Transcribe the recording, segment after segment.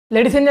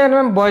Ladies and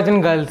gentleman, boys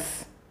and girls,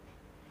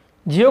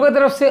 जियो की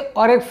तरफ से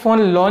और एक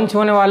फ़ोन लॉन्च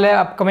होने वाला है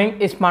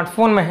अपकमिंग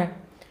स्मार्टफोन में है,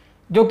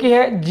 जो कि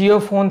है जियो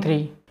फ़ोन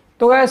 3।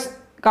 तो गैस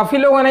काफ़ी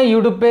लोगों ने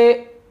यूट्यूब पे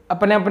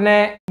अपने अपने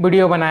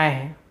वीडियो बनाए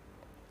हैं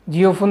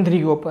जियो फ़ोन 3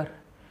 के ऊपर।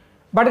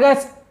 बट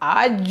गैस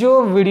आज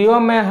जो वीडियो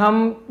में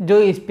हम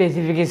जो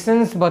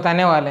स्पेसिफिकेशंस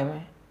बताने वाले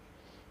हैं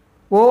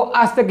वो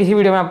आज तक किसी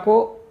वीडियो में आपको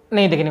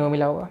नहीं देखने को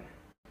मिला होगा।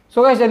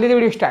 सो गैस जल्दी से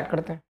वीडियो स्टार्ट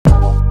करते हैं।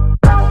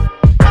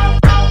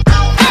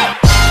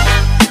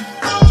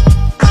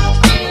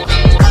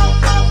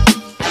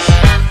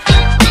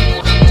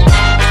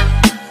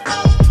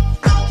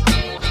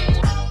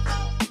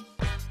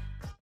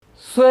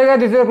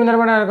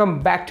 Welcome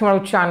back to my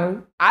channel.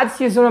 आज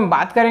की इस वीडियो में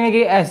बात करेंगे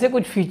कि ऐसे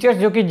कुछ फीचर्स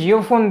जो कि जियो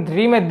फोन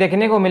 3 में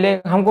देखने को मिले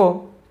हमको,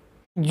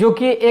 जो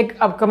कि एक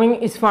अपकमिंग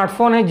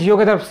स्मार्टफोन है जियो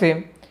की तरफ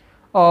से,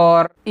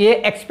 और ये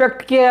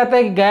एक्सपेक्ट किया जाता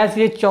है कि गैस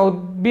ये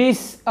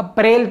 24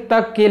 अप्रैल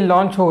तक ये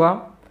लॉन्च होगा।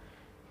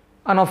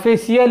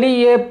 अनऑफिशियली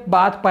ये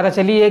बात पता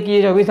चली है कि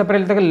ये 24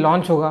 अप्रैल तक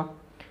लॉन्च होगा।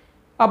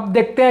 अब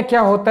देखते हैं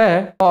क्या होता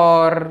है।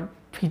 और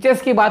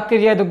फीचर्स की बात की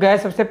जाए तो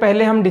गैस सबसे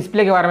पहले हम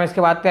डिस्प्ले के बारे में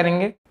इसके बात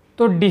करेंगे।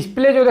 तो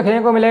डिस्प्ले जो देखने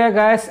को मिलेगा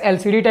गैस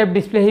एलसीडी टाइप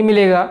डिस्प्ले ही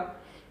मिलेगा,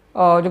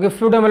 जो कि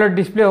फ्लूइड एमोलेड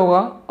डिस्प्ले होगा।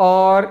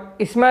 और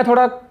इसमें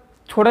थोड़ा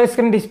छोटा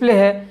स्क्रीन डिस्प्ले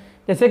है,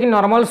 जैसे कि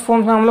नॉर्मल फ़ोन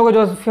में हम लोग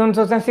जो फ़ोन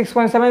होते हैं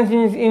 6.7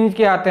 इंच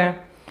के आते हैं,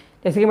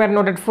 जैसे कि मेरा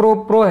नोट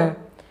 8 प्रो है,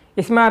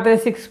 इसमें आते हैं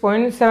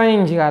 6.7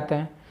 इंच के आते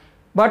हैं।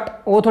 बट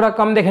वो थोड़ा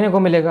कम देखने को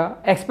मिलेगा,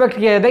 एक्सपेक्ट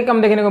किया जाता है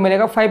कम देखने को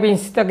मिलेगा, 5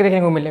 इंच तक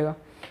देखने को मिलेगा।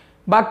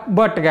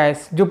 बट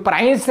गैस जो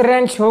प्राइस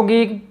रेंज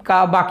होगी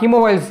बाकी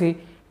मोबाइल से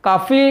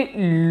काफ़ी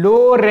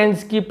लो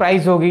रेंज की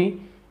प्राइस होगी,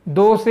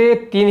 2 से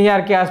 3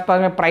 हज़ार के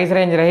आसपास में प्राइस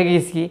रेंज रहेगी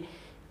इसकी।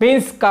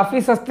 मीन्स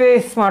काफ़ी सस्ते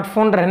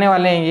स्मार्टफोन रहने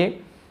वाले हैं ये,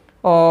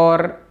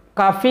 और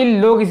काफ़ी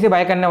लोग इसे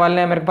बाय करने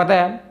वाले हैं, मेरे को पता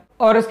है।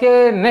 और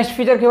इसके नेक्स्ट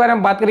फीचर के बारे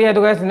में बात करिए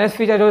तो गैस नेक्स्ट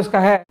फीचर जो इसका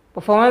है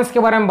परफॉर्मेंस के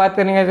बारे में बात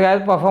करेंगे। तो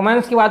गैस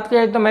परफॉर्मेंस की बात की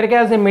जाए तो मेरे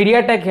ख्याल से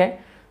मीडियाटेक है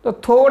तो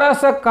थोड़ा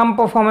सा कम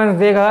परफॉर्मेंस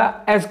देगा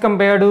as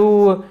compare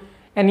to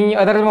any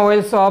other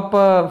mobiles of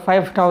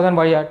 5000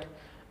 budget.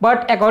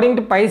 But according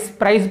to price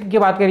की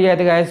बात करी जाए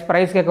तो गैस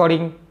प्राइस के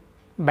अकॉर्डिंग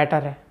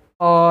बेटर है।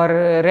 और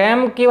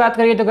रैम की बात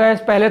करिए तो गैस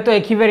पहले तो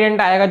एक ही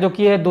वेरिएंट आएगा जो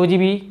कि है 2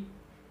 GB,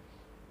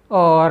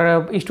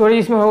 और स्टोरेज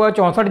इसमें होगा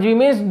 64 GB।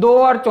 मीन्स 2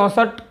 और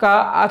 64 का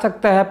आ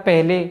सकता है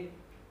पहले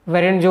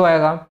वेरिएंट जो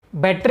आएगा।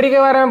 बैटरी के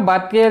बारे में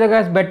बात की जाए तो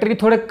गैस बैटरी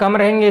थोड़े कम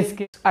रहेंगे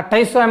इसके,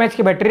 2800 mAh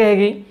की बैटरी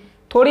रहेगी,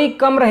 थोड़ी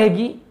कम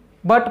रहेगी।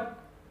 बट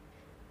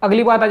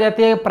अगली बात आ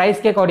जाती है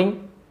प्राइस के अकॉर्डिंग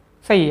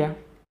सही है।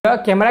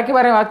 कैमरा के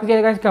बारे में बात की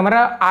जाएगा, कैमरा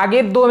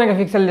आगे 2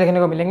 मेगापिक्सल देखने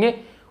को मिलेंगे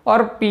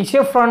और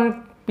पीछे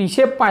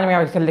 5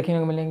 मेगापिक्सल देखने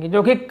को मिलेंगे,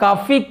 जो कि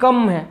काफ़ी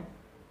कम है।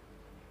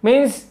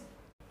 मीन्स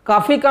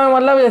काफ़ी कम है,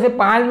 मतलब जैसे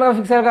 5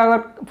 मेगापिक्सल का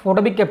अगर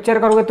फोटो भी कैप्चर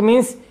करोगे तो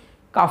मीन्स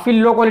काफ़ी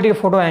लो क्वालिटी के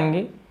फ़ोटो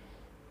आएंगे।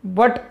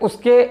 बट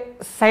उसके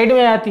साइड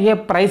में आती है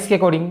प्राइस के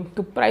अकॉर्डिंग,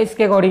 तो प्राइस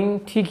के अकॉर्डिंग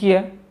ठीक ही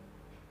है।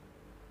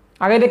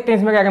 आगे देखते हैं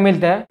इसमें क्या क्या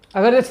मिलता है।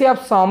 अगर जैसे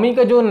आप Xiaomi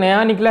का जो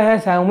नया निकला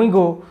है Xiaomi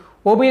Go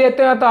वो भी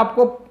लेते हैं तो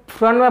आपको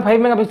फ्रंट में 5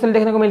 मेगापिक्सल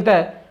देखने को मिलता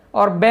है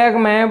और बैक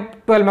में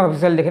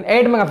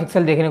 8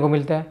 मेगापिक्सल देखने को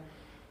मिलता है।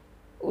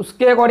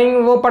 उसके अकॉर्डिंग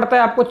वो पड़ता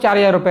है आपको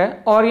 4000 रुपये,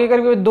 और ये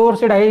करीब 2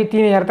 से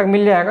 2.5-3 हज़ार तक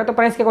मिल जाएगा। तो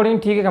प्राइस के अकॉर्डिंग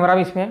ठीक है कैमरा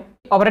भी इसमें।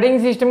 ऑपरेटिंग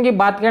सिस्टम की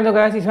बात करें तो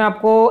गैस इसमें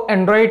आपको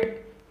एंड्रॉयड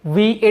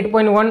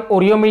V8.1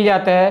 ओरियो मिल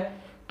जाता है,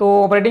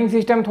 तो ऑपरेटिंग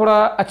सिस्टम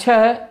थोड़ा अच्छा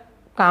है,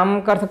 काम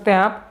कर सकते हैं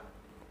आप।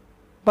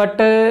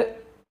 बट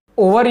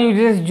ओवर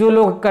यूजेस जो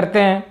लोग करते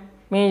हैं,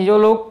 मीन जो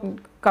लोग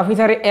काफ़ी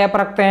सारे ऐप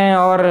रखते हैं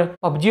और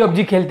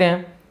पबजी खेलते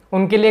हैं,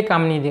 उनके लिए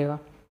काम नहीं देगा।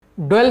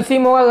 डुअल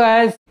सिम होगा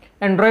गैस,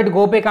 एंड्रॉयड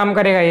गो पे काम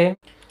करेगा ये।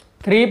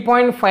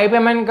 3.5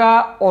 mm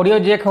का ऑडियो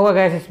जैक होगा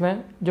गैस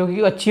इसमें, जो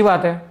कि अच्छी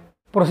बात है।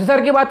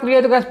 प्रोसेसर की बात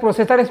करिए तो गैस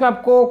प्रोसेसर इसमें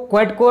आपको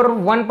क्वाड कोर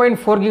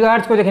 1.4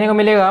 GHz को देखने को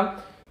मिलेगा।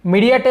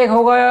 मीडियाटेक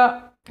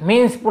होगा,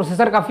 मीन्स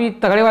प्रोसेसर काफ़ी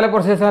तगड़े वाले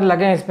प्रोसेसर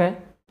लगे हैं इसमें।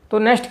 तो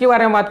नेक्स्ट के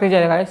बारे में बात करी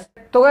जाए गैस,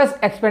 तो गैस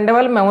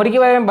एक्सपेंडेबल मेमोरी के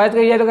बारे में बात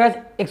करी जाए तो गैस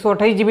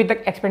 128 GB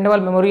तक एक्सपेंडेबल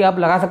मेमोरी आप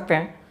लगा सकते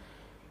हैं।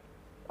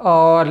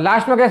 और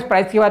लास्ट में गैस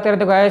प्राइस की बात करें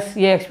तो गैस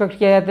ये एक्सपेक्ट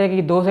किया जाता है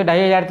कि 2 से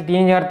 2.5 से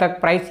 3 हज़ार तक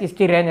प्राइस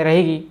इसकी रेंज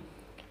रहेगी।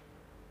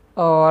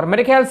 और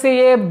मेरे ख्याल से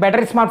ये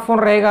बेटर स्मार्टफोन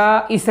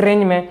रहेगा इस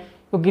रेंज में,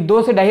 क्योंकि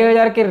 2 से 2.5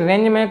 हज़ार के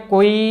रेंज में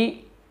कोई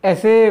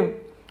ऐसे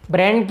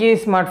ब्रांड के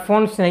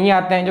स्मार्टफोन्स नहीं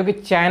आते हैं, जो कि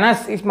चाइना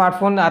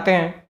स्मार्टफोन आते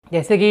हैं,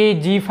 जैसे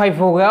कि G5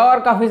 हो गया, और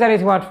काफ़ी सारे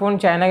स्मार्टफोन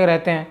चाइना के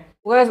रहते हैं।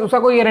 वैस उसका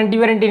कोई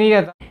वारंटी नहीं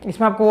रहता,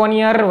 इसमें आपको 1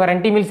 ईयर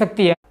वारंटी मिल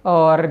सकती है।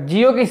 और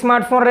जियो के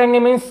स्मार्टफोन रहेंगे,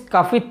 मीन्स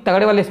काफ़ी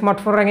तगड़े वाले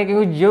स्मार्टफोन रहेंगे,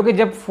 क्योंकि जियो के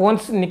जब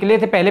फ़ोन्स निकले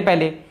थे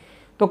पहले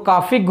तो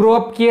काफ़ी ग्रो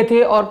अप किए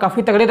थे और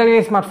काफ़ी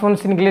तगड़े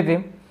स्मार्टफोन्स निकले थे।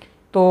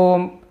 तो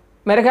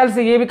मेरे ख्याल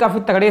से ये भी काफ़ी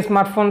तगड़े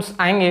स्मार्टफोन्स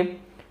आएंगे।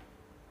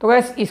 तो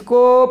गैस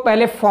इसको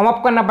पहले फॉर्म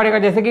अप करना पड़ेगा,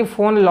 जैसे कि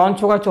फ़ोन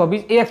लॉन्च होगा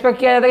 24, ये एक्सपेक्ट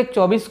किया जाता है कि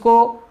 24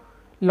 को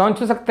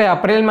लॉन्च हो सकता है,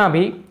 अप्रैल में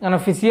अभी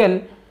अनऑफिशियल।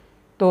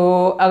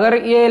 तो अगर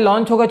ये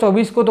लॉन्च होगा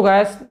 24 को तो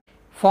गैस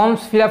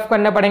फॉर्म्स फिलअप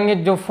करने पड़ेंगे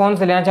जो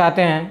फ़ोन्स लेना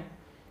चाहते हैं।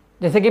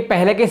 जैसे कि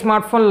पहले के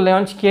स्मार्टफोन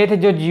लॉन्च किए थे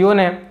जो जियो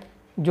ने,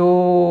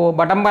 जो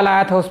बटन वाला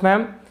आया था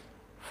उसमें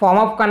फॉर्म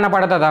अप करना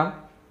पड़ता था।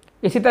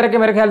 इसी तरह के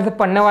मेरे ख्याल से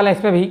पढ़ने वाले हैं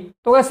इस पर भी।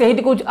 तो गैस यही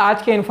थी कुछ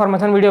आज के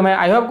इन्फॉर्मेशन वीडियो में।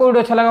 आई होप को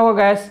वीडियो अच्छा लगा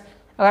होगा गैस।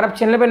 अगर आप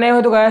चैनल पर नए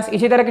हो तो गैस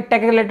इसी तरह की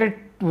टेक रिलेटेड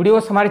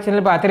वीडियोस हमारे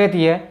चैनल पर आती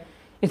रहती है,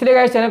 इसलिए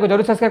गैस चैनल को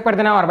जरूर सब्सक्राइब कर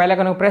देना और बेल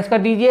आइकन को प्रेस कर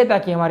दीजिए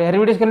ताकि हमारे हर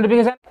वीडियो की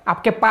नोटिफिकेशन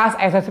आपके पास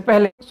ऐसे से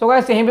पहले। सो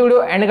गैस यहीं पे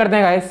वीडियो एंड करते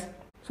हैं gas.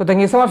 So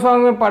thank you so much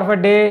for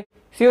perfect day.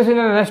 C you in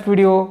the next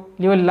video.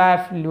 Live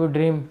life, live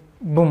dream,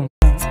 boom.